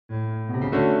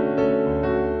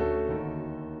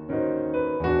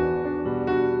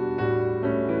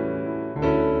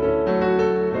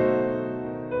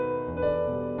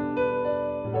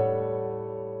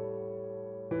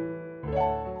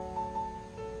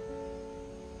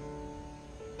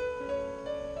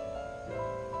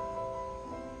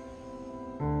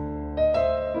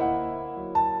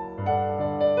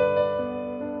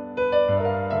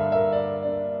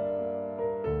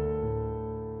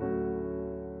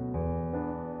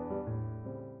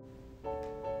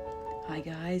Hi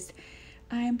guys,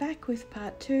 I am back with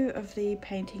part 2 of the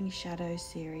painting shadows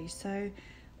series. So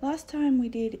last time we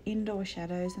did indoor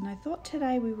shadows and I thought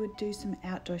today we would do some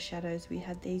outdoor shadows. We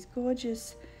had these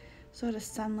gorgeous sort of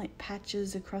sunlit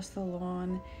patches across the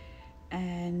lawn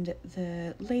and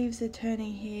the leaves are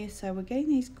turning here, so we're getting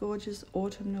these gorgeous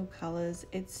autumnal colours.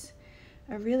 It's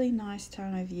a really nice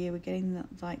time of year. We're getting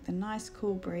the nice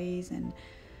cool breeze, and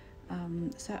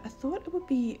so I thought it would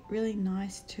be really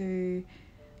nice to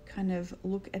kind of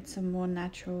look at some more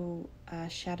natural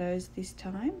shadows this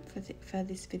time for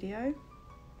this video.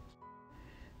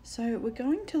 So we're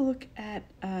going to look at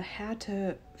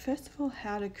first of all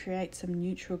how to create some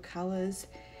neutral colors,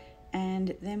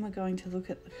 and then we're going to look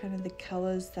at kind of the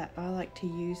colors that I like to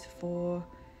use for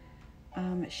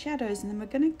shadows, and then we're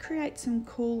going to create some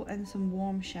cool and some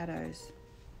warm shadows.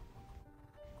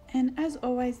 And as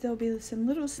always, there'll be some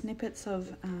little snippets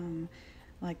of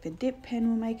like the dip pen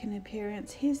will make an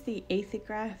appearance. Here's the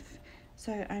Ethergraf,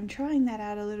 so I'm trying that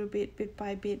out a little bit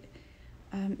by bit.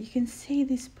 You can see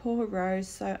this poor rose,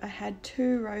 so I had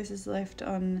 2 roses left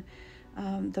on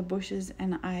the bushes,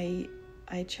 and I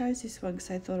chose this one because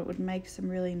I thought it would make some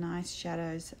really nice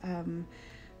shadows.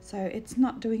 So it's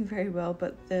not doing very well,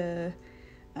 but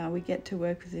we get to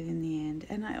work with it in the end.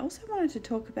 And I also wanted to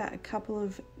talk about a couple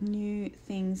of new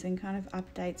things and kind of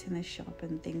updates in the shop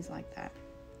and things like that.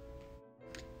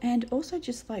 And also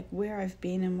just like where I've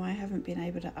been and why I haven't been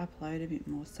able to upload a bit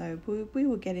more. So we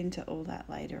will get into all that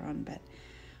later on, but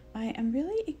I am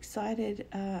really excited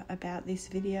about this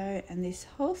video and this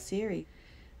whole series.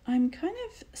 I'm kind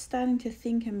of starting to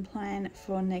think and plan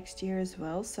for next year as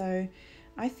well. So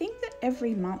I think that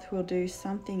every month we'll do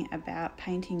something about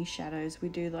painting shadows. We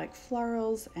do like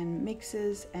florals and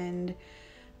mixes, and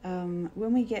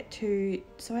when we get to,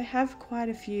 so I have quite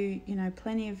a few,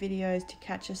 plenty of videos to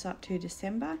catch us up to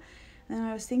December. And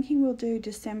I was thinking we'll do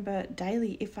December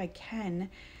daily if I can,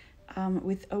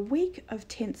 with a week of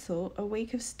tinsel, a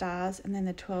week of stars, and then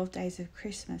the 12 days of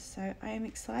Christmas. So I am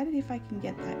excited if I can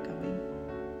get that going.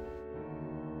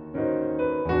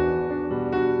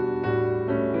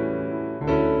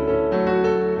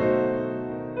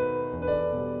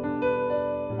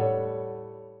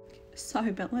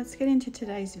 But let's get into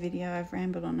today's video. I've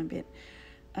rambled on a bit.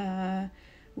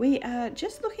 We are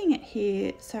just looking at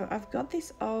here. So I've got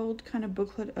this old kind of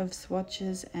booklet of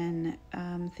swatches and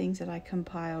things that I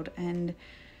compiled, and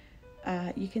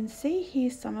you can see here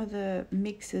some of the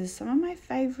mixes, some of my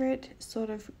favorite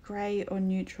sort of grey or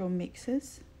neutral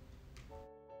mixes.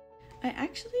 I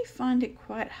actually find it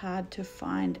quite hard to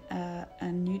find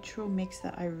a neutral mix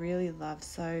that I really love,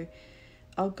 so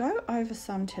I'll go over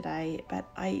some today, but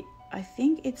I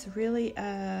think it's really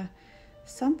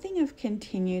something of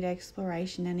continued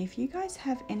exploration. And if you guys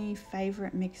have any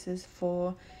favorite mixes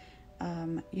for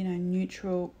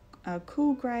neutral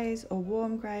cool greys or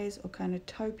warm greys or kind of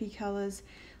taupey colors,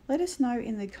 let us know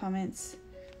in the comments.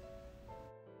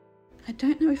 I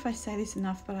don't know if I say this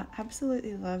enough, but I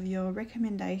absolutely love your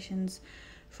recommendations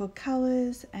for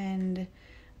colors and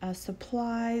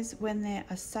supplies when there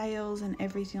are sales and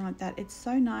everything like that. It's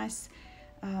so nice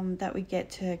that we get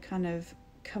to kind of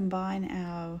combine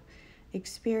our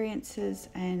experiences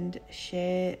and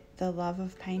share the love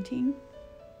of painting.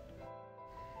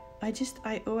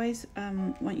 I always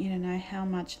want you to know how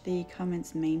much the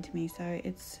comments mean to me, so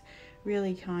it's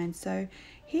really kind. So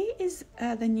here is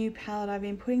the new palette. I've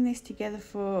been putting this together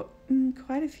for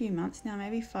quite a few months now,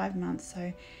 maybe 5 months,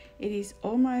 so it is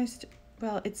almost,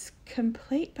 well, it's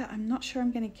complete, but I'm not sure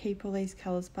I'm going to keep all these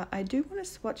colors, but I do want to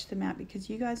swatch them out because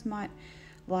you guys might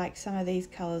like some of these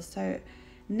colors. So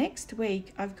next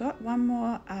week I've got one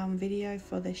more video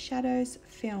for the shadows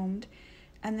filmed,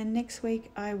 and then next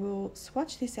week I will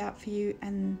swatch this out for you.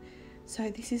 And so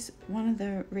this is one of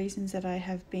the reasons that I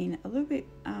have been a little bit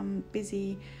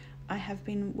busy. I have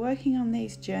been working on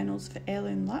these journals for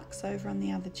Heirloom Luxe over on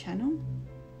the other channel,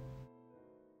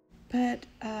 but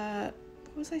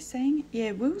what was I saying?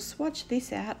 Yeah, we'll swatch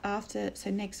this out after,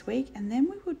 so next week, and then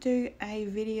we will do a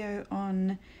video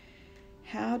on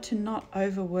how to not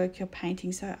overwork your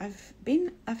painting. So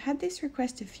I've had this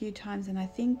request a few times, and I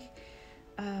think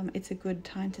it's a good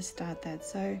time to start that.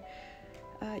 So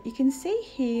you can see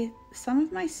here some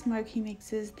of my smoky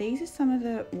mixes. These are some of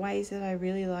the ways that I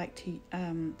really like to,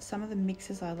 some of the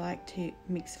mixes I like to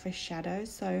mix for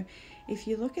shadows. So if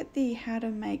you look at the how to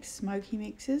make smoky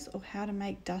mixes or how to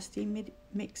make dusty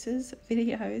mixes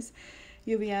videos,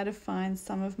 you'll be able to find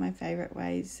some of my favorite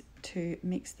ways to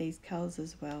mix these colors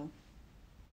as well.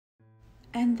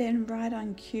 And then right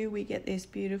on cue we get this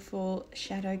beautiful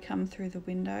shadow come through the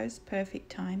windows. Perfect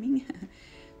timing.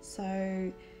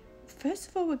 So first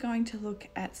of all we're going to look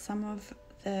at some of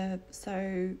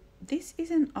So this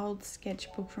is an old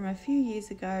sketchbook from a few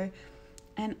years ago,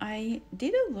 and I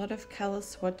did a lot of colour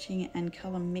swatching and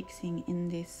colour mixing in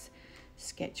this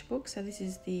sketchbook. So this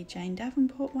is the Jane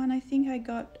Davenport one I think I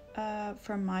got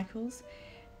from Michael's,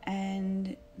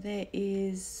 and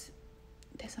there's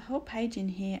a whole page in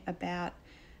here about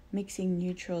mixing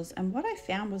neutrals, and what I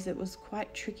found was it was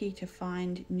quite tricky to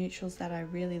find neutrals that I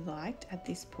really liked at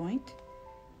this point.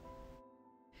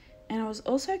 And I was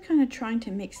also kind of trying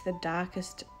to mix the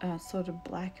darkest sort of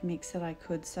black mix that I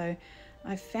could, so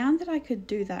I found that I could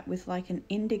do that with like an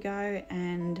indigo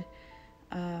and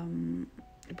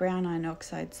brown iron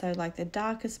oxide. So like the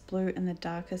darkest blue and the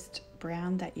darkest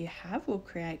brown that you have will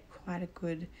create quite a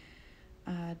good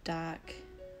dark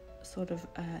sort of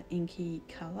inky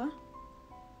colour.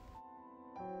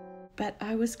 But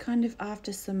I was kind of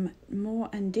after some more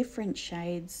and different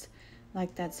shades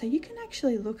like that. So you can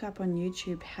actually look up on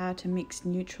YouTube how to mix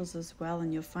neutrals as well,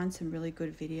 and you'll find some really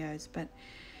good videos. But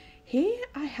here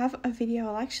I have a video,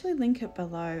 I'll actually link it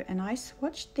below, and I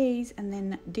swatched these and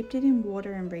then dipped it in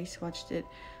water and re-swatched it.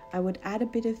 I would add a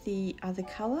bit of the other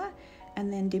colour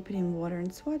and then dip it in water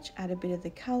and swatch, add a bit of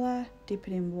the colour, dip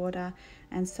it in water,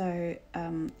 and so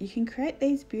you can create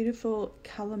these beautiful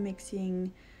colour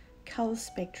mixing, colour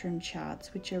spectrum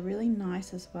charts, which are really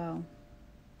nice as well.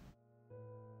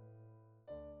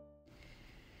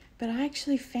 But I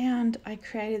actually found I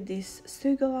created this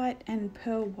Sugarlight and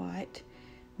Pearl White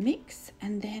mix,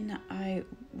 and then I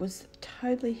was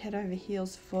totally head over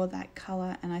heels for that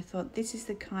colour, and I thought this is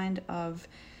the kind of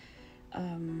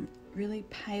really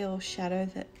pale shadow,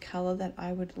 that colour that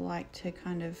I would like to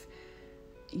kind of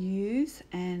use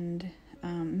and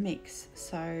mix.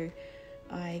 So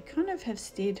I kind of have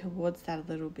steered towards that a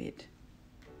little bit.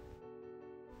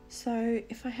 So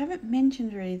if I haven't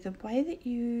mentioned already, the way that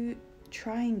you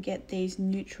try and get these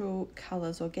neutral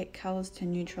colours or get colours to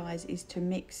neutralize is to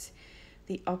mix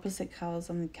the opposite colours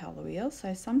on the colour wheel.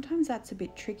 So sometimes that's a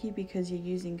bit tricky because you're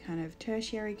using kind of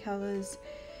tertiary colours,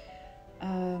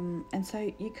 and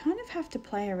so you kind of have to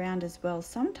play around as well.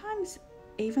 Sometimes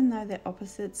even though they're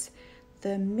opposites,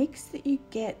 the mix that you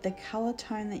get, the colour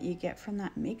tone that you get from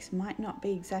that mix might not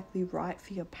be exactly right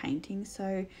for your painting.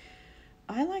 So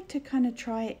I like to kind of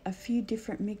try a few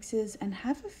different mixes and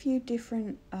have a few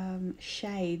different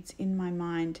shades in my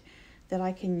mind that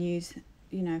I can use,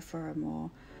 you know, for a more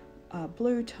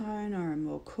blue tone or a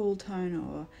more cool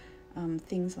tone or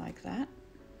things like that.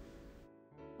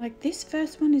 Like this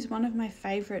first one is one of my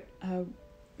favorite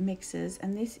mixes,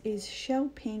 and this is Shell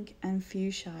Pink and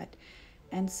Fuchsite.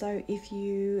 And so if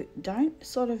you don't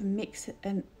sort of mix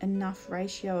enough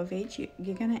ratio of each,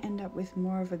 you're going to end up with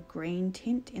more of a green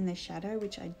tint in the shadow,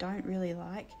 which I don't really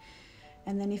like.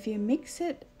 And then if you mix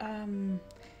it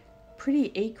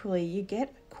pretty equally, you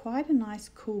get quite a nice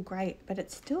cool grey, but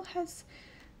it still has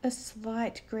a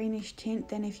slight greenish tint.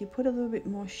 Then if you put a little bit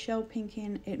more Shell Pink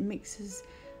in, it mixes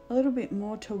a little bit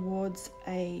more towards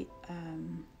a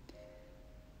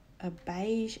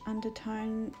beige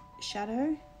undertone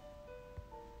shadow.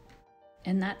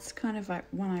 And that's kind of like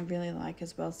one I really like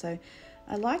as well. So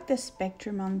I like the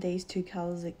spectrum on these two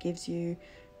colours. It gives you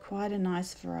quite a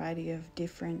nice variety of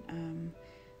different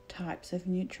types of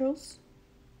neutrals.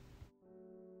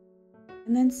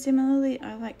 And then similarly,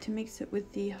 I like to mix it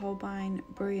with the Holbein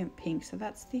Brilliant Pink. So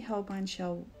that's the Holbein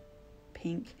Shell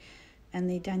Pink and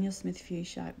the Daniel Smith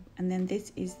Fuchsite. And then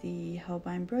this is the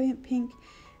Holbein Brilliant Pink.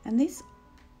 And this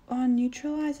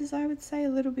neutralizes, I would say, a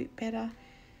little bit better.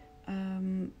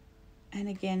 And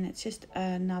again, it's just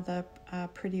another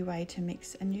pretty way to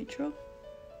mix a neutral.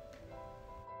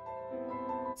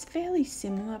 It's fairly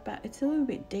similar, but it's a little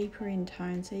bit deeper in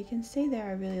tone. So you can see there,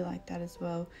 I really like that as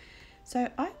well. So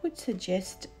I would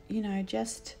suggest, you know,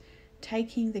 just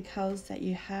taking the colours that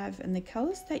you have and the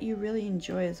colours that you really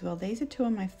enjoy as well. These are two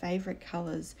of my favourite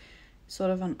colours,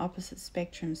 sort of on opposite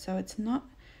spectrums. So it's not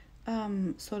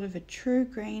sort of a true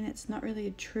green, it's not really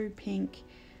a true pink,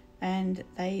 and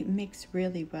they mix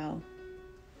really well.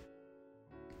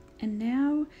 And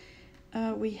now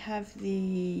we have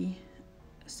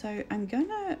so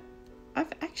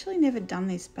I've actually never done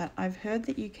this, but I've heard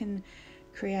that you can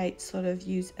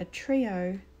use a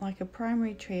trio, like a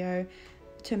primary trio,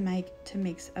 to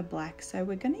mix a black. So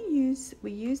we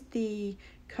used the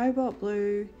Cobalt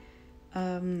Blue,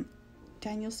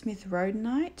 Daniel Smith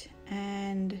Rhodonite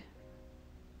and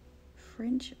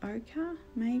French Ochre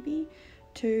maybe,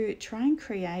 to try and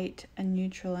create a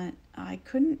neutral, and I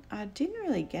didn't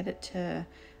really get it to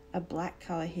a black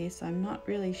color here, so I'm not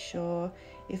really sure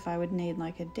if I would need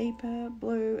like a deeper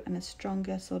blue and a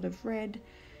stronger sort of red,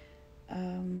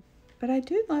 but I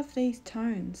do love these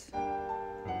tones.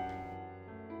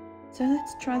 So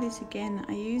let's try this again.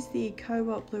 I use the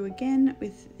cobalt blue again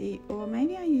with the, or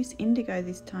maybe I use indigo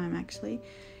this time actually.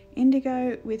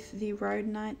 Indigo with the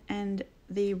rhodonite and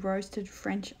the roasted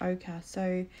French ochre.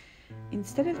 So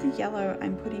instead of the yellow,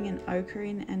 I'm putting an ochre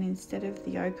in, and instead of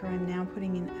the ochre, I'm now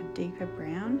putting in a deeper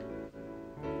brown.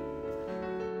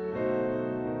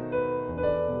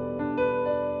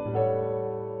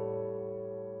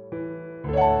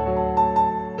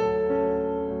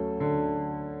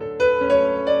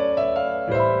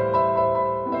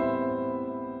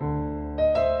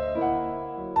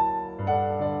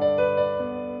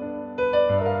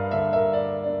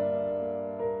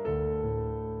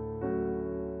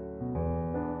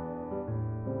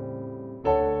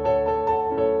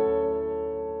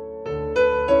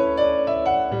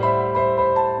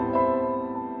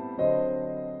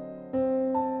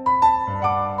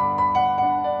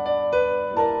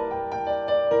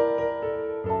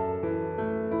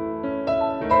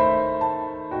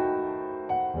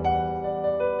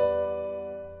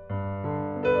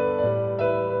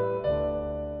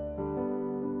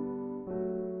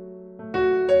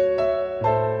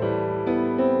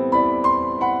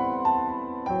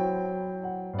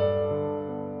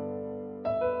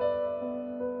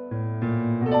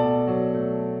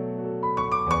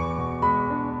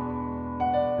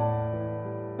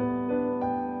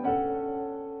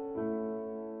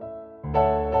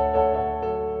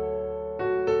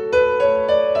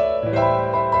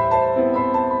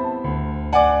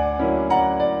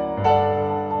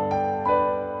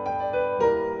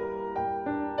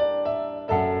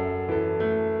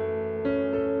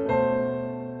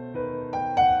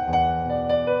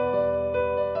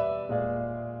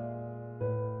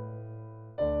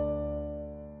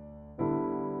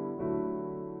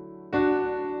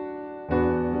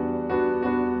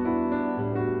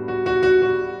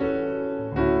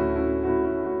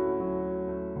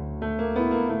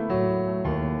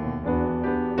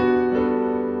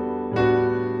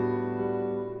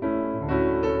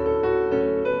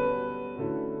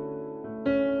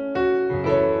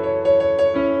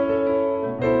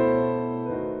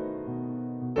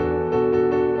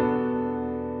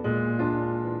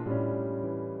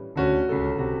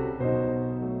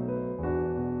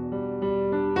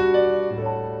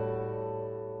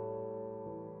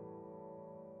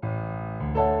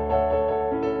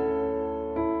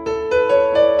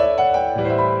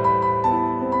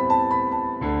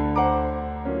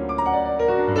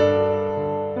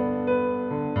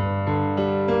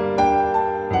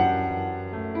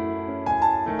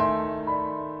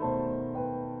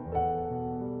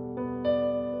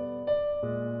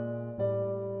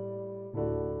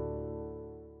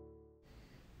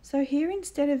 So here,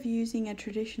 instead of using a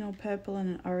traditional purple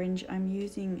and an orange, I'm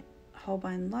using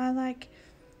Holbein Lilac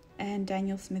and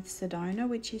Daniel Smith Sedona,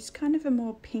 which is kind of a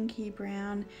more pinky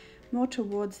brown, more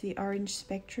towards the orange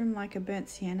spectrum, like a burnt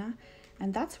sienna.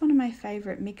 And that's one of my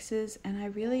favorite mixes, and I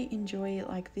really enjoy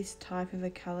like this type of a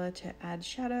color to add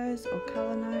shadows or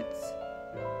color notes.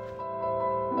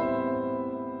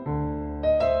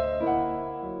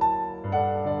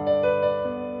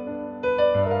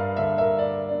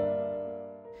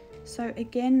 So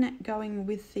again, going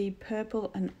with the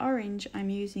purple and orange, I'm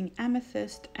using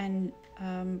Amethyst and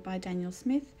by Daniel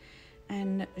Smith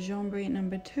and Jambry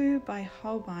No. 2 by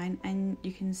Holbein, and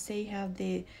you can see how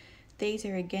these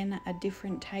are again a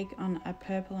different take on a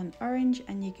purple and orange,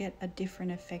 and you get a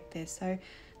different effect there. So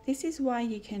this is why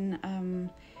you can,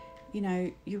 you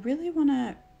know, you really want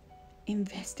to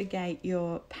investigate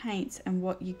your paints and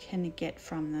what you can get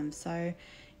from them. So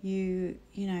you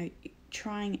know,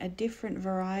 trying a different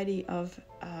variety of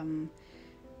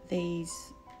these,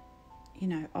 you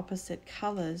know, opposite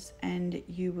colors, and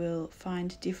you will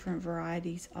find different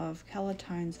varieties of color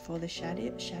tones for the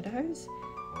shadows.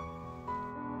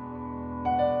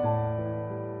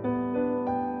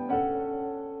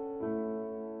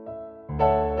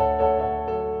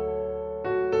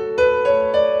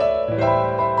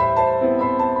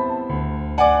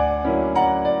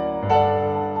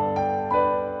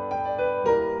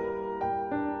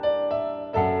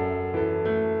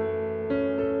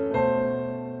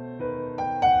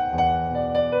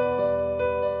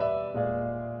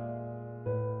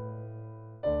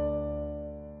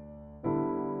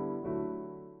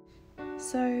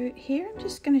 So here I'm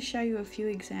just going to show you a few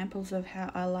examples of how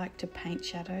I like to paint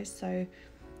shadows. So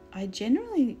I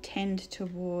generally tend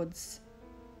towards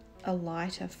a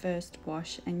lighter first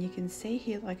wash, and you can see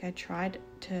here like I tried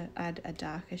to add a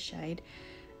darker shade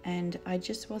and I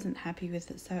just wasn't happy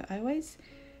with it. So I always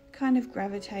kind of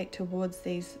gravitate towards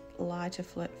these lighter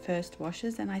first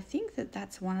washes, and I think that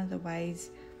that's one of the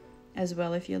ways as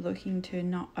well, if you're looking to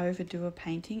not overdo a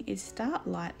painting, is start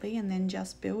lightly and then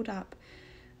just build up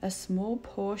a small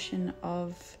portion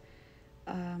of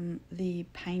the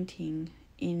painting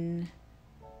in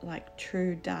like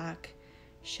true dark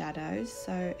shadows.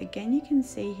 So again, you can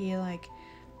see here like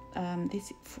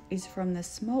this is from the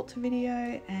Smalt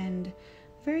video, and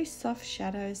very soft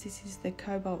shadows. This is the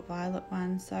Cobalt Violet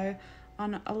one. So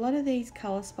on a lot of these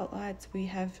color spotlights we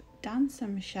have done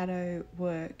some shadow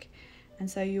work, and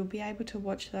so you'll be able to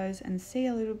watch those and see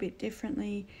a little bit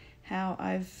differently how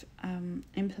I've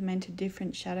implemented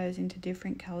different shadows into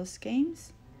different color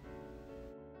schemes.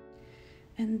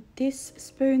 And this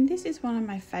spoon, this is one of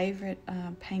my favorite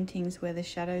paintings where the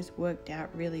shadows worked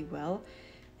out really well,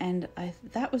 and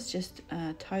that was just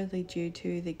totally due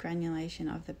to the granulation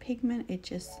of the pigment.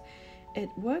 It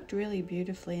worked really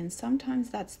beautifully, and sometimes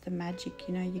that's the magic,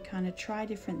 you know, you kind of try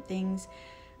different things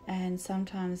and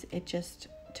sometimes it just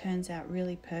turns out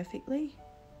really perfectly.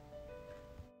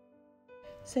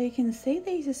 So you can see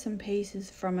these are some pieces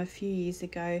from a few years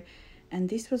ago, and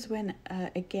this was when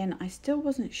again I still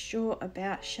wasn't sure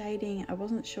about shading. I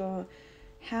wasn't sure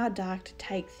how dark to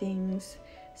take things,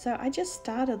 so I just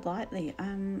started lightly.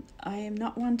 I am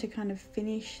not one to kind of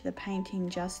finish the painting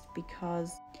just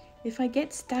because. If I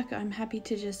get stuck, I'm happy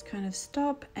to just kind of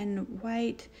stop and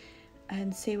wait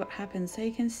and see what happens. So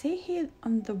you can see here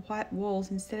on the white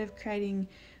walls, instead of creating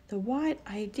the white,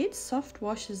 I did soft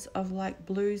washes of like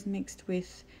blues mixed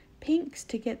with pinks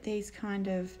to get these kind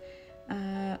of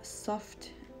soft,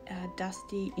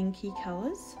 dusty, inky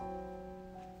colors.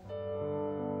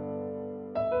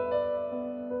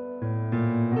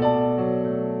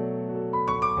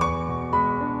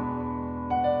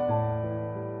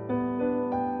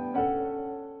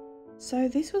 So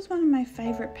this was one of my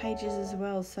favorite pages as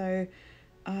well. So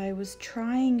I was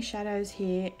trying shadows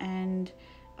here and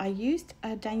I used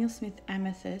a Daniel Smith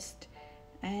Amethyst,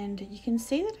 and you can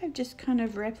see that I've just kind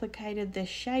of replicated the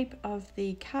shape of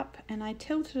the cup, and I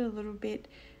tilted it a little bit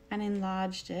and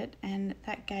enlarged it, and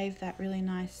that gave that really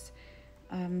nice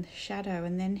shadow.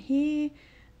 And then here,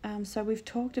 so we've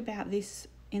talked about this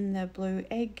in the blue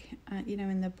egg, you know,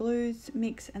 in the blues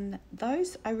mix, and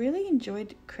those, I really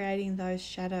enjoyed creating those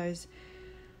shadows.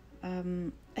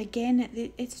 Again,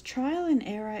 it's trial and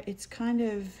error. It's kind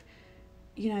of,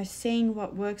 you know, seeing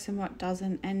what works and what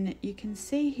doesn't. And you can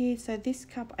see here, so this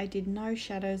cup I did no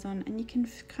shadows on, and you can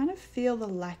kind of feel the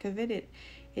lack of it.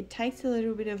 It takes a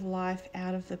little bit of life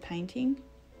out of the painting.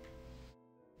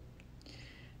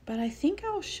 But I think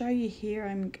I'll show you here.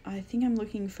 I think I'm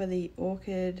looking for the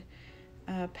orchid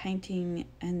painting,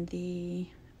 and the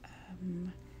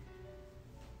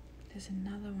there's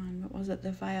another one. What was it?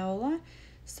 The viola.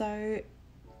 So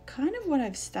kind of what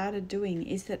I've started doing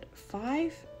is that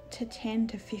 5 to 10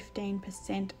 to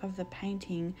 15% of the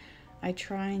painting I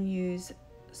try and use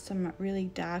some really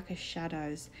darker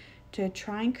shadows to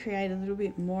try and create a little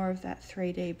bit more of that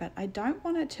 3D, but I don't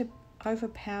want it to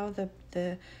overpower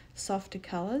the softer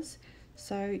colors.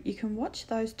 So you can watch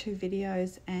those two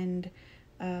videos and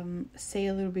see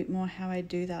a little bit more how I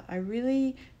do that. I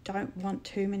really don't want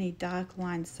too many dark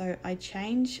lines, so I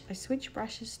switch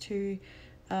brushes to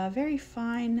a very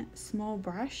fine small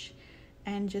brush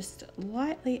and just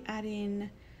lightly add in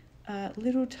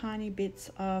little tiny bits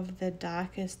of the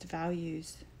darkest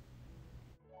values.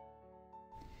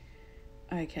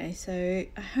 Okay, so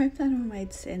I hope that all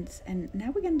made sense, and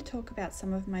now we're going to talk about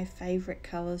some of my favorite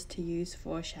colors to use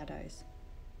for shadows.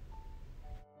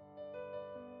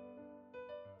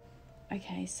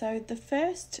 Okay, so the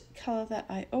first color that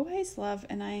I always love,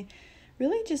 and I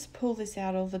really just pull this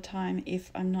out all the time if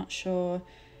I'm not sure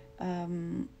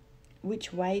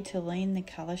which way to lean the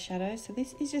color shadow. So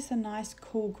this is just a nice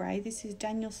cool gray. This is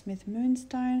Daniel Smith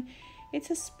Moonstone. It's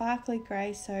a sparkly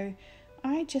gray, so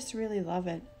I just really love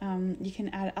it. You can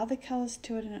add other colors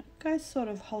to it and it goes sort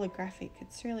of holographic.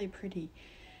 It's really pretty.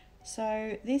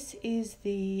 So this is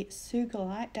the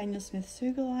Sugarlight, Daniel Smith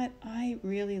Sugarlight. I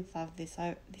really love this.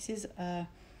 This is a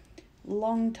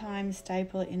long time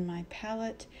staple in my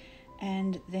palette,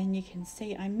 and then you can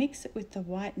see I mix it with the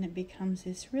white and it becomes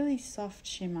this really soft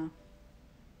shimmer.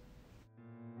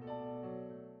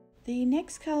 The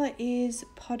next color is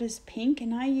Potter's Pink,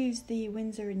 and I use the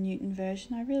Winsor & Newton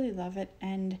version. I really love it,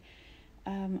 and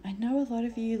I know a lot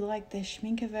of you like the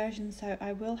Schminker version, so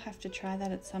I will have to try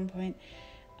that at some point.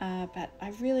 But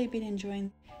I've really been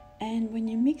enjoying, and when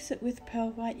you mix it with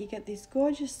pearl white you get this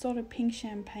gorgeous sort of pink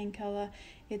champagne color.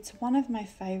 It's one of my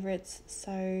favorites,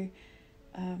 so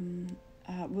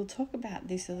we'll talk about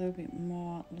this a little bit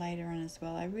more later on as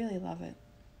well. I really love it.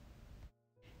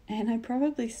 And I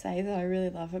probably say that I really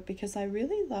love it because I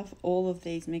really love all of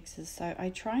these mixes. So I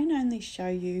try and only show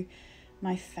you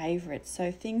my favorites.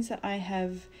 So things that I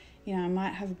have, you know, I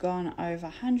might have gone over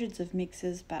hundreds of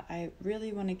mixes, but I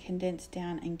really want to condense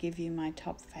down and give you my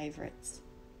top favorites.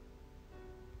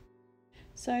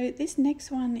 So this next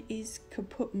one is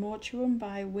Caput Mortuum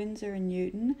by Winsor &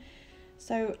 Newton.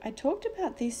 So I talked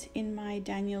about this in my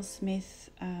Daniel Smith,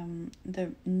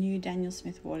 the new Daniel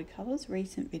Smith watercolors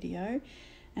recent video.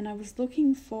 And I was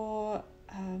looking for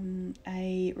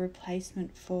a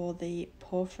replacement for the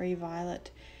Porphyry Violet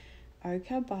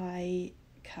Ochre by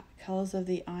Colours of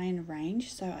the Iron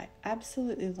range. So I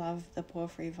absolutely love the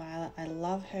Porphyry Violet. I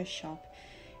love her shop.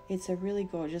 It's a really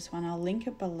gorgeous one. I'll link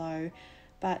it below.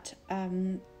 But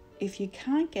if you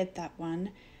can't get that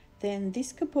one, then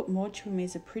this Caput Mortuum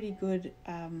is a pretty good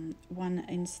one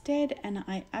instead. And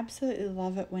I absolutely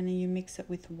love it when you mix it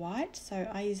with white. So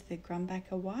I use the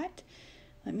Grumbacher white.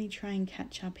 Let me try and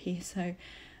catch up here. So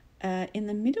in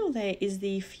the middle there is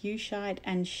the Fuchsite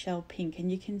and Shell Pink,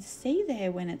 and you can see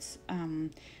there when it's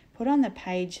put on the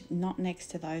page, not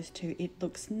next to those two, it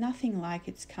looks nothing like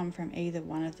it's come from either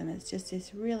one of them. It's just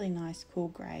this really nice cool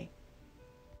grey.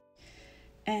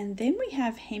 And then we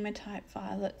have Hematite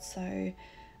Violet. So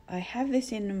I have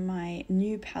this in my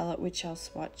new palette, which I'll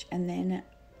swatch, and then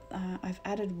I've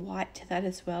added white to that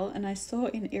as well. And I saw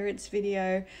in Irit's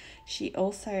video she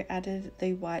also added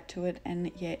the white to it, and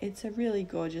yeah, it's a really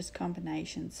gorgeous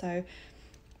combination. So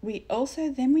we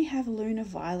have Lunar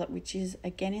Violet, which is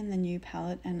again in the new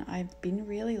palette, and I've been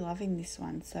really loving this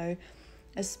one. So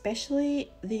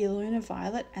especially the Lunar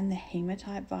Violet and the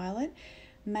Hematite Violet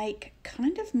make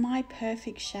kind of my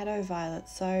perfect shadow violet.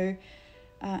 So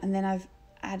and then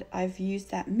I've used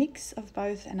that mix of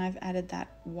both, and I've added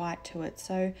that white to it.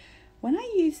 So when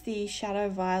I use the shadow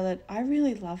violet, I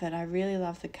really love it. I really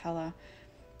love the color.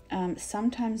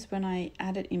 Sometimes when I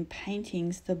add it in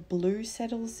paintings, the blue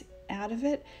settles out of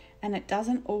it, and it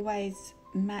doesn't always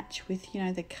match with, you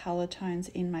know, the color tones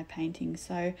in my painting.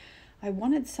 So I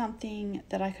wanted something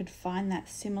that I could find that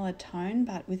similar tone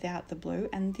but without the blue,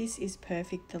 and this is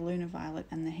perfect, the Lunar Violet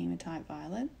and the Hematite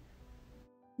Violet.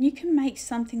 You can make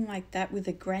something like that with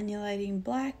a granulating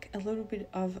black, a little bit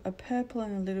of a purple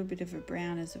and a little bit of a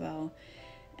brown as well.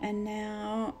 And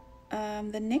now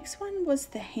the next one was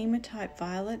the Hematite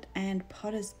Violet and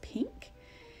Potter's Pink,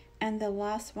 and the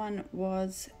last one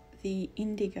was the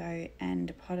Indigo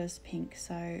and Potter's Pink.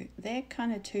 So they're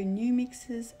kind of two new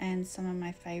mixes and some of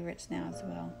my favorites now as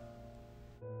well.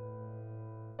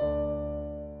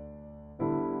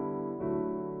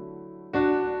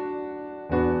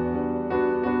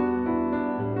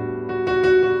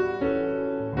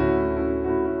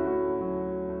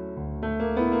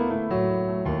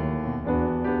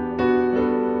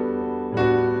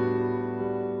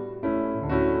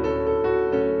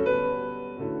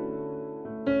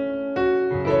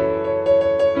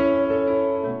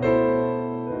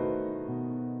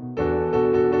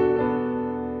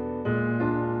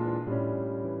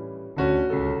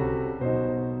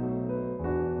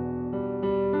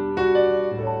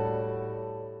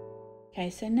 Okay,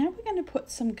 so now we're going to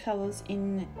put some colours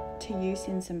in to use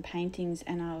in some paintings,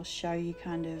 and I'll show you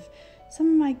kind of some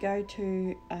of my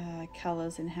go-to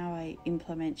colours and how I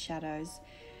implement shadows.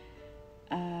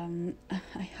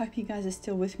 I hope you guys are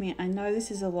still with me. I know this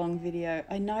is a long video.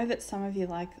 I know that some of you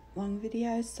like long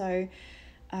videos, so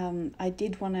I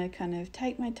did want to kind of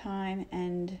take my time,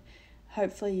 and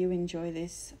hopefully you enjoy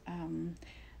this.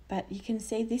 But you can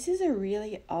see this is a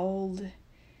really old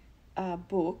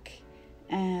book.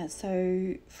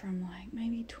 So from like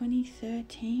maybe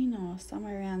 2013 or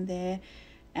somewhere around there,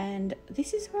 and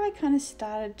this is where I kind of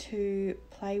started to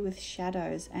play with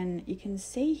shadows. And you can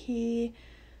see here,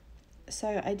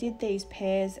 so I did these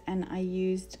pears, and I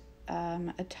used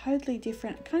a totally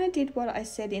different, kind of did what I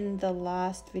said in the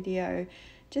last video,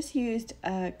 just used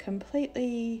a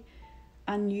completely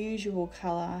unusual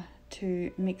color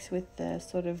to mix with the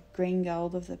sort of green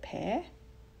gold of the pear.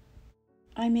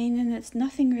 I mean, and it's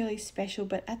nothing really special,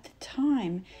 but at the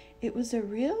time it was a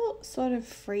real sort of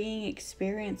freeing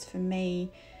experience for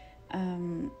me,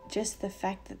 just the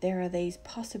fact that there are these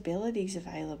possibilities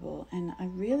available, and I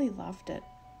really loved it.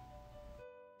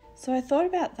 So I thought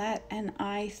about that, and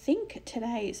I think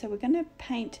today, so we're going to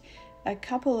paint a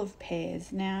couple of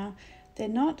pears. Now they're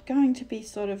not going to be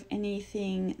sort of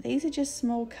anything, these are just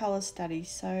small color studies.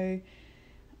 So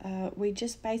we're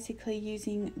just basically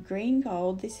using green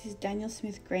gold. This is Daniel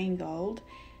Smith green gold,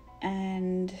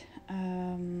 and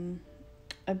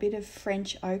a bit of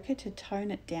French ochre to tone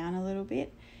it down a little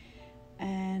bit.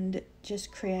 and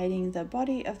just creating the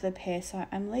body of the pear. So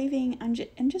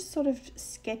I'm just sort of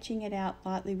sketching it out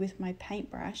lightly with my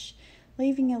paintbrush,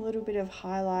 leaving a little bit of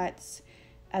highlights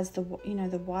as the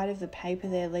white of the paper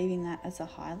there, leaving that as a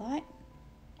highlight.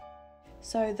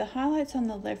 So the highlights on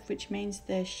the left, which means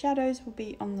the shadows will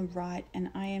be on the right,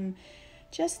 and I am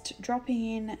just dropping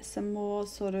in some more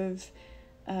sort of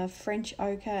French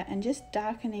ochre and just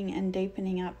darkening and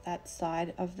deepening up that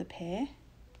side of the pear.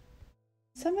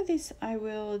 Some of this I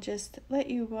will just let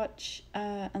you watch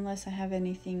unless I have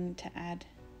anything to add.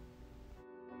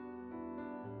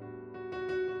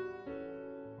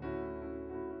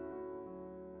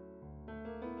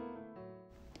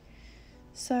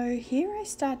 So here I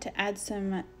start to add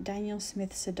some Daniel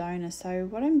Smith Sedona. So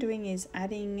what I'm doing is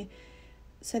adding,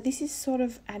 so this is sort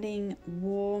of adding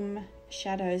warm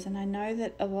shadows, and I know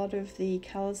that a lot of the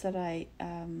colours that I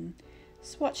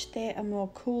swatched there are more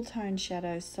cool tone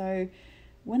shadows. So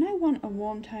when I want a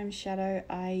warm tone shadow,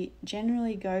 I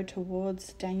generally go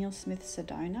towards Daniel Smith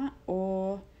Sedona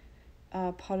or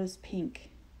Potter's Pink.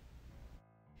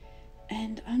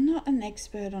 And I'm not an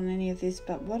expert on any of this,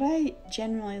 but what I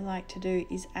generally like to do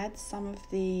is add some of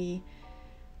the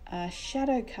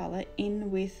shadow colour in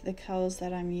with the colours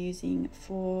that I'm using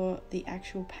for the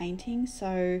actual painting.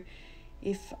 So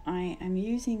if I am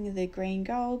using the green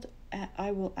gold,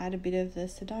 I will add a bit of the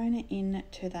Sedona in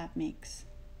to that mix.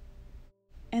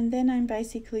 And then I'm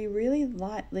basically really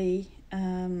lightly,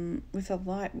 with a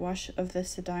light wash of the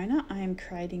Sedona, I am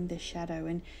creating the shadow.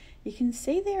 And you can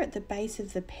see there at the base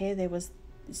of the pear, there's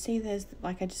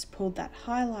like I just pulled that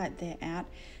highlight there out.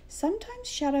 Sometimes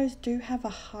shadows do have a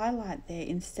highlight there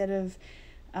instead of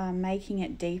making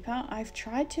it deeper. I've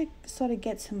tried to sort of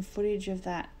get some footage of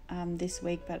that this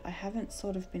week, but I haven't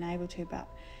sort of been able to. But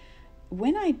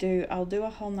when I do, I'll do a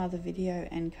whole nother video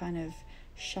and kind of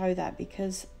show that,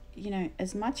 because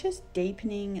as much as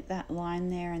deepening that line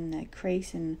there and the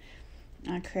crease and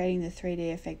creating the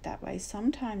 3D effect that way,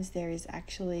 sometimes there is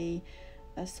actually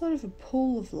a sort of a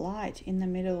pool of light in the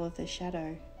middle of the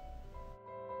shadow.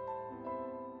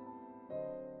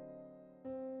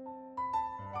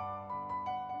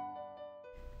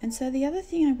 And so the other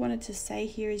thing I wanted to say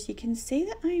here is you can see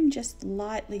that I am just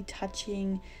lightly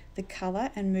touching the colour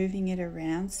and moving it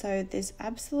around. So there's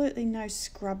absolutely no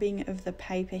scrubbing of the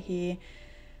paper here.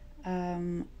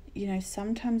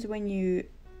 Sometimes when you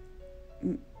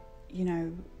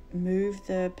move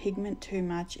the pigment too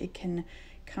much, it can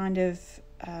kind of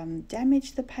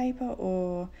damage the paper,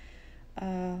 or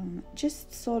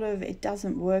just sort of it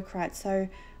doesn't work right. So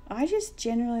I just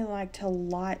generally like to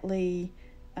lightly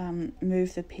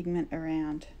move the pigment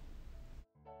around.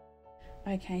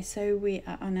 Okay, so we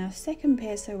are on our second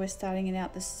pear, so we're starting it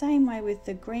out the same way with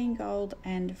the green gold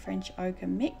and French ochre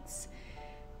mix.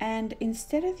 And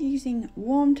instead of using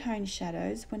warm tone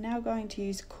shadows, we're now going to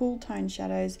use cool tone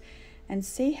shadows and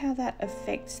see how that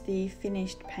affects the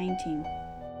finished painting.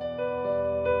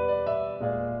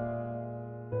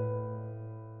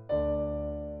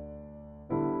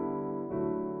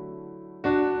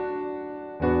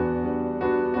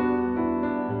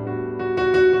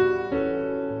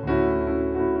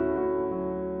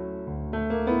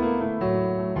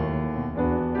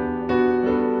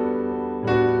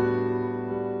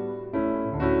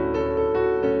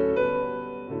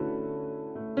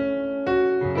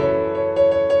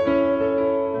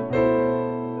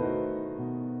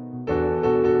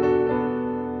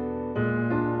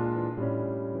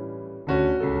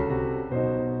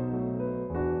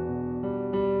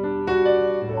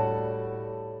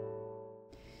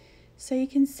 So you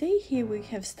can see here we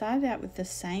have started out with the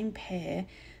same pear,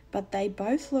 but they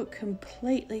both look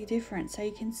completely different. So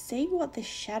you can see what the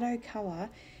shadow color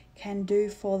can do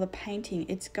for the painting.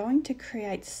 It's going to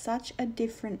create such a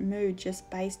different mood just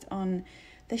based on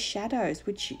the shadows,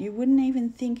 which you wouldn't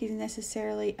even think is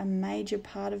necessarily a major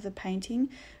part of the painting,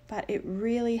 but it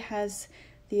really has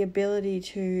the ability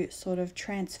to sort of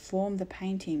transform the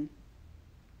painting.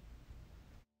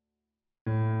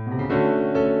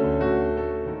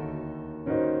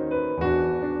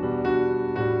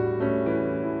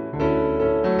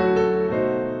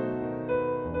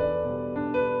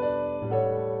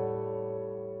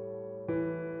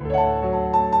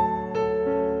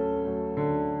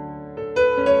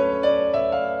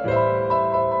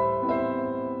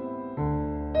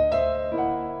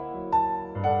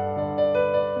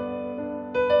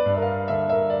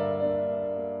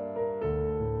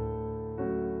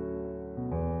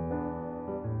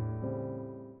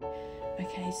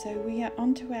 Okay, so we are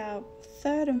on to our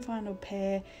third and final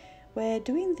pear. We're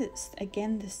doing this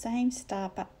again, the same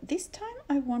start, but this time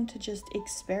I want to just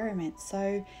experiment.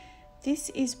 So this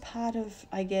is part of,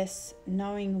 I guess,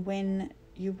 knowing when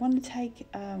you want to take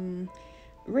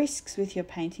risks with your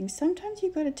painting. Sometimes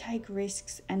you've got to take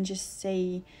risks and just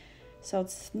see. So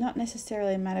it's not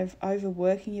necessarily a matter of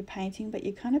overworking your painting, but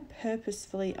you're kind of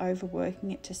purposefully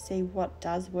overworking it to see what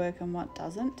does work and what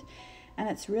doesn't. And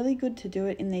it's really good to do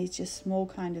it in these just small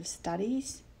kind of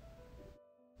studies.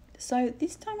 So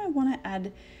this time I want to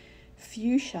add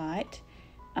Fuchsite,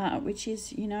 which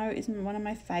is, you know, is one of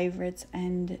my favorites.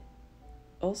 And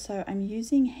also I'm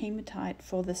using hematite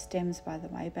for the stems, by the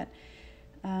way, but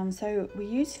so we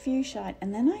use Fuchsite,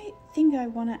 and then I think I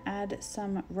want to add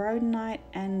some rhodonite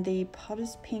and the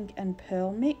Potter's Pink and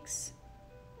Pearl mix.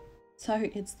 So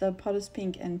it's the Potter's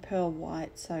Pink and Pearl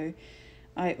White, so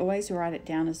I always write it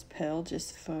down as Pearl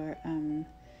just for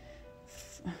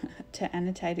to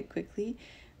annotate it quickly.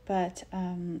 But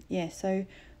yeah, so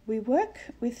we work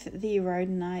with the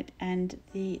rhodonite and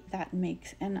that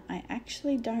mix, and I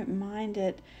actually don't mind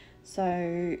it.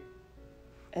 So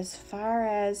as far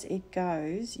as it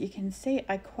goes, you can see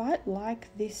I quite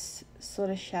like this sort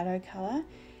of shadow color,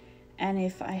 and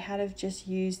if I had have just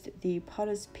used the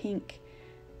Potter's Pink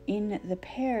in the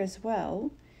pear as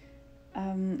well,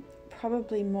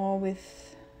 probably more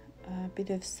with a bit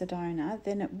of Sedona,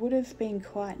 then it would have been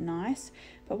quite nice.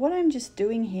 But what I'm just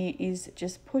doing here is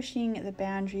just pushing the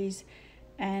boundaries,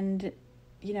 and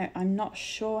you know, I'm not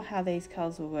sure how these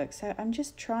colors will work, so I'm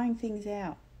just trying things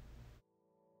out.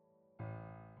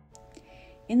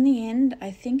 In the end,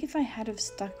 I think if I had have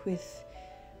stuck with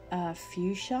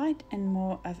Fuchsite and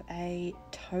more of a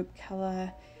taupe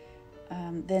color,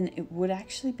 then it would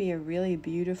actually be a really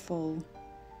beautiful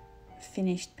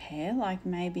finished pear, like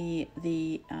maybe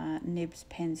the Nibs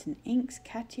Pens and Inks,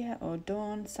 Katya or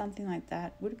Dawn, something like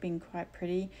that would have been quite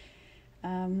pretty.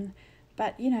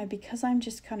 But you know, because I'm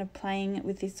just kind of playing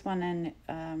with this one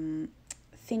and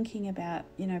thinking about,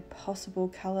 you know, possible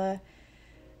color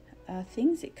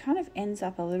things, it kind of ends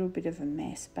up a little bit of a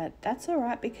mess, but that's all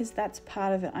right because that's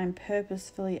part of it. I'm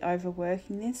purposefully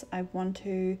overworking this. I want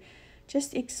to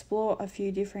just explore a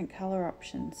few different color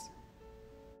options.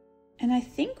 And I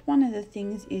think one of the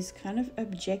things is kind of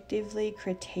objectively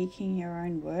critiquing your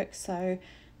own work. So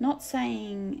not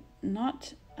saying,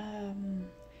 not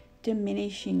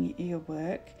diminishing your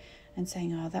work and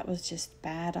saying, oh, that was just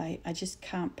bad, I just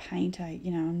can't paint,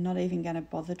 I'm not even going to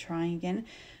bother trying again.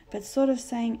 But sort of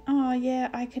saying, oh yeah,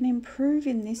 I can improve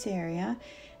in this area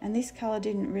and this color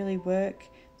didn't really work,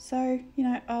 so you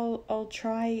know, I'll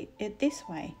try it this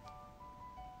way.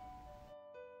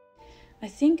 I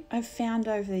think I've found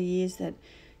over the years that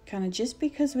kind of just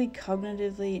because we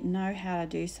cognitively know how to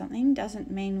do something doesn't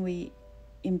mean we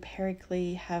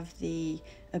empirically have the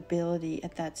ability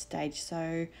at that stage.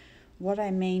 So what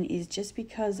I mean is, just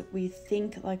because we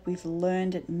think like we've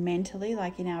learned it mentally,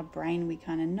 like in our brain we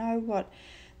kind of know what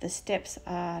the steps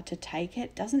are to take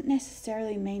it, doesn't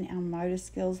necessarily mean our motor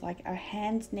skills, like our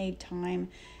hands need time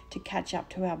to catch up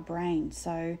to our brain.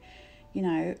 So you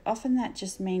know, often that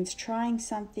just means trying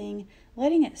something,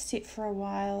 letting it sit for a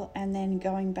while, and then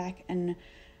going back and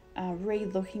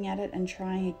re-looking at it and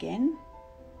trying again.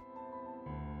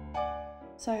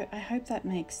 So I hope that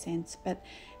makes sense. But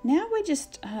now we're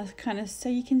just kind of, so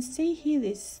you can see here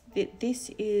this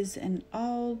is an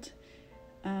old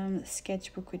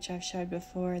sketchbook which I've showed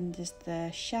before, and just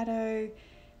the shadow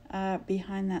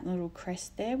behind that little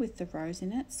crest there with the rose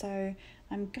in it. So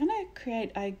I'm gonna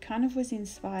create, I kind of was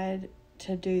inspired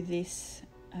to do this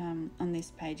on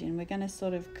this page, and we're going to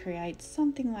sort of create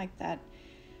something like that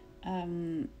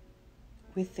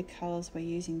with the colors we're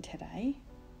using today.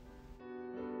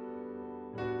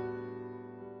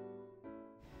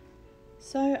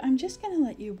 So I'm just going to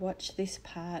let you watch this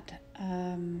part,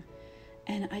 and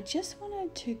I just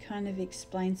wanted to kind of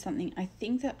explain something. I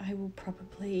think that I will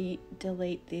probably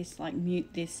delete this, like mute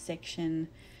this section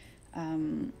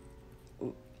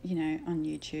you know, on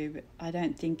YouTube. I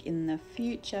don't think in the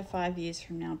future, 5 years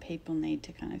from now, people need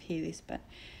to kind of hear this, but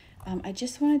I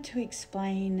just wanted to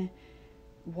explain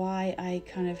why I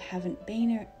kind of haven't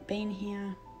been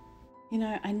here. You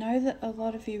know, I know that a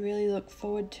lot of you really look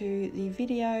forward to the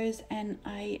videos, and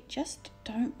I just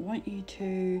don't want you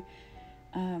to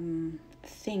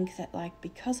think that, like,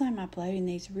 because I'm uploading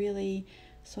these really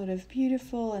sort of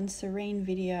beautiful and serene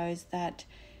videos, that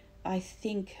I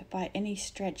think by any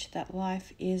stretch that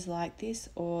life is like this,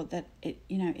 or that it,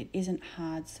 you know, it isn't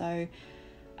hard. So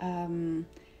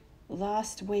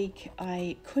last week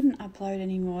I couldn't upload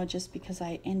anymore just because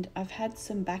I've had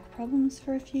some back problems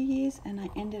for a few years, and I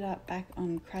ended up back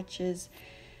on crutches,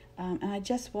 and I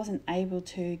just wasn't able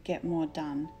to get more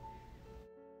done.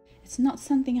 it's not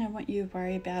something I want you to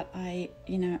worry about.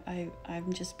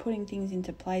 I'm just putting things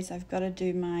into place. I've got to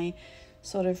do my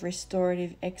sort of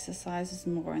restorative exercises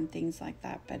more and things like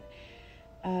that. But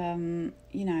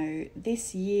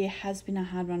this year has been a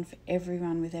hard one for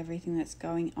everyone with everything that's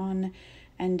going on,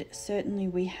 and certainly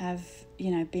we have,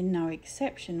 been no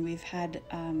exception. We've had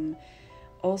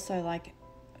also, like,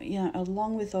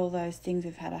 along with all those things,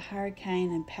 we've had a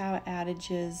hurricane and power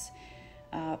outages,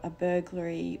 a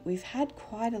burglary. We've had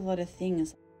quite a lot of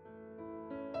things.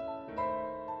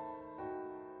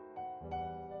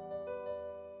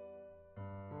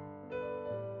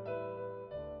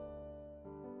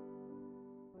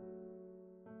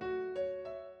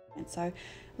 And so it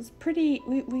was pretty,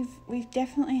 we've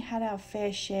definitely had our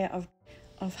fair share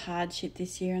of hardship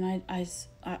this year. And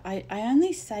I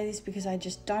only say this because I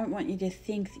just don't want you to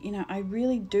think, I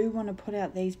really do want to put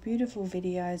out these beautiful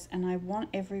videos, and I want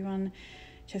everyone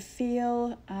to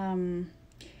feel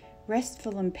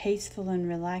restful and peaceful and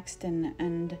relaxed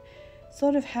and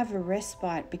sort of have a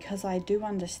respite, because I do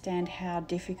understand how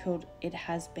difficult it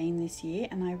has been this year,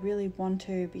 and I really want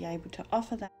to be able to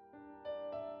offer that.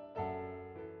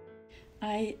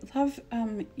 I love,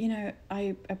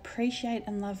 I appreciate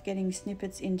and love getting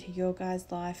snippets into your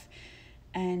guys' life,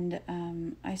 and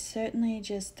I certainly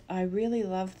I really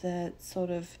love the sort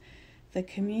of the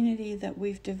community that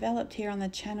we've developed here on the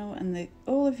channel, and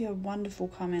all of your wonderful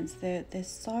comments. They're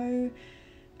so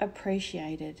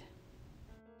appreciated.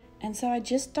 And so I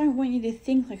just don't want you to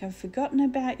think like I've forgotten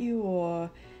about you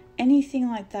or anything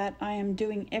like that. I am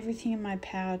doing everything in my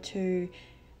power to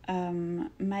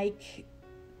make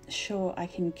sure I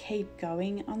can keep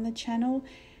going on the channel.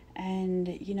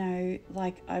 And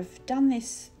like, I've done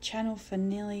this channel for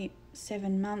nearly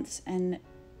 7 months, and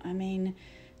I mean,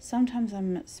 sometimes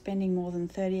I'm spending more than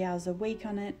 30 hours a week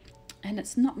on it, and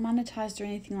it's not monetized or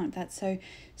anything like that. So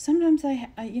sometimes I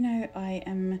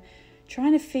am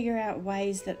trying to figure out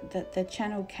ways that the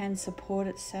channel can support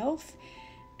itself.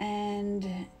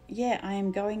 And yeah, I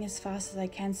am going as fast as I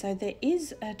can. So there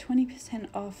is a 20%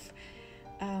 off,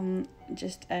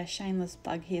 just a shameless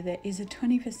plug here, there is a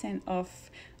 20%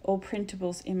 off all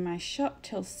printables in my shop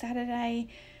till Saturday.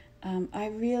 I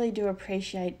really do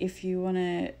appreciate if you want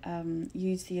to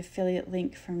use the affiliate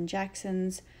link from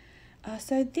Jackson's.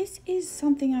 So this is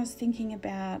something I was thinking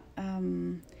about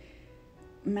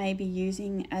maybe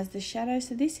using as the shadow.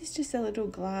 So this is just a little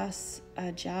glass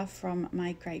jar from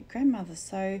my great grandmother.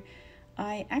 So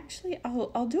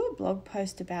I'll do a blog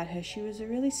post about her. She was a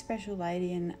really special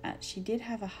lady, and she did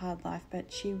have a hard life,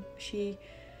 but she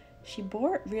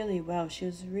bore it really well. She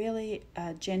was really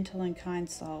a gentle and kind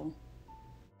soul.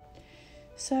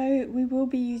 So we will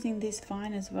be using this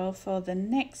vine as well for the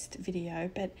next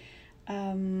video, but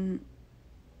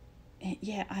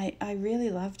yeah, I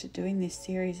really loved doing this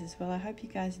series as well. I hope you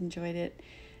guys enjoyed it,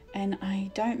 and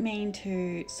I don't mean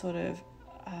to sort of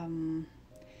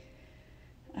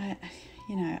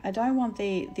I don't want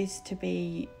this to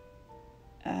be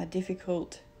a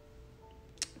difficult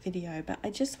video, but I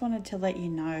just wanted to let you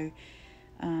know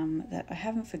that I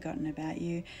haven't forgotten about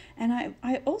you. And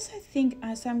I also think,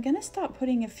 so I'm going to start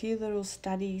putting a few little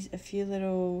studies, a few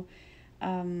little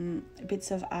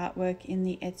bits of artwork in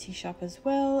the Etsy shop as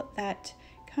well, that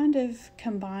kind of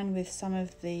combine with some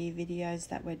of the videos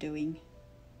that we're doing.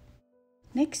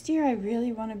 Next year, I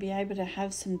really want to be able to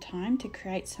have some time to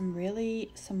create some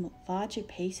larger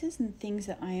pieces and things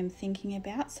that I am thinking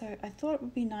about. So I thought it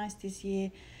would be nice this year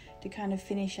to kind of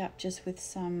finish up just with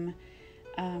some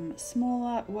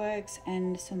smaller works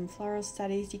and some floral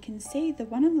studies. You can see the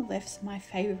one on the left is my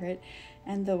favorite,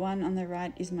 and the one on the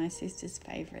right is my sister's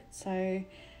favorite. So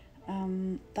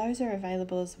those are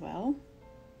available as well.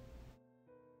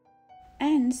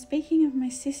 And speaking of my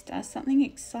sister, something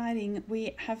exciting,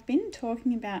 we have been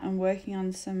talking about and working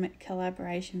on some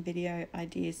collaboration video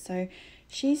ideas. So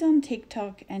she's on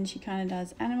TikTok and she kind of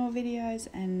does animal videos,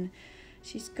 and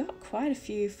she's got quite a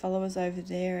few followers over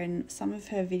there, and some of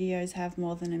her videos have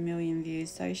more than 1 million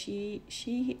views. So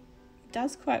she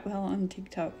does quite well on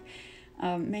TikTok.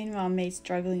 Meanwhile, me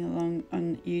struggling along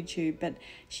on YouTube, but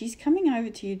she's coming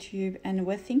over to YouTube, and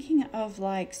we're thinking of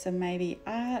like some maybe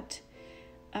art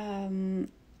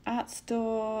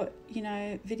store,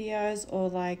 videos, or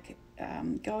like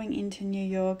going into New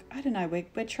York. I don't know,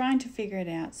 we're trying to figure it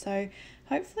out. So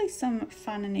hopefully some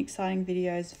fun and exciting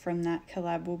videos from that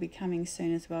collab will be coming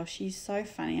soon as well. She's so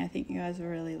funny. I think you guys will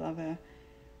really love her.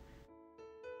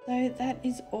 So that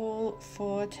is all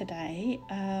for today.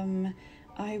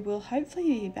 I will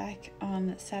hopefully be back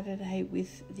on Saturday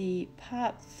with the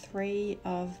part 3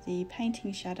 of the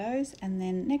painting shadows, and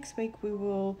then next week we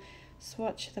will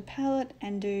swatch the palette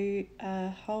and do a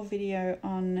whole video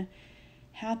on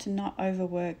how to not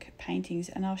overwork paintings,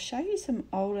 and I'll show you some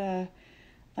older,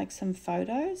 like some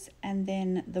photos, and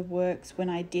then the works when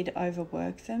I did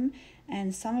overwork them,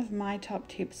 and some of my top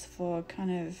tips for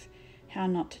kind of how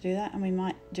not to do that. And we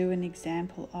might do an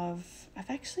example of, I've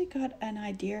actually got an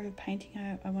idea of a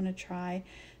painting I want to try,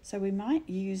 so we might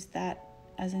use that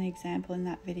as an example in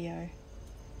that video.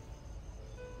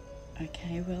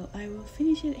 Okay, well, I will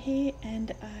finish it here,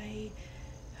 and I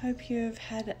hope you've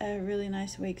had a really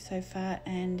nice week so far,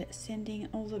 and sending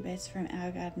all the best from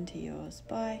our garden to yours.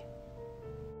 Bye.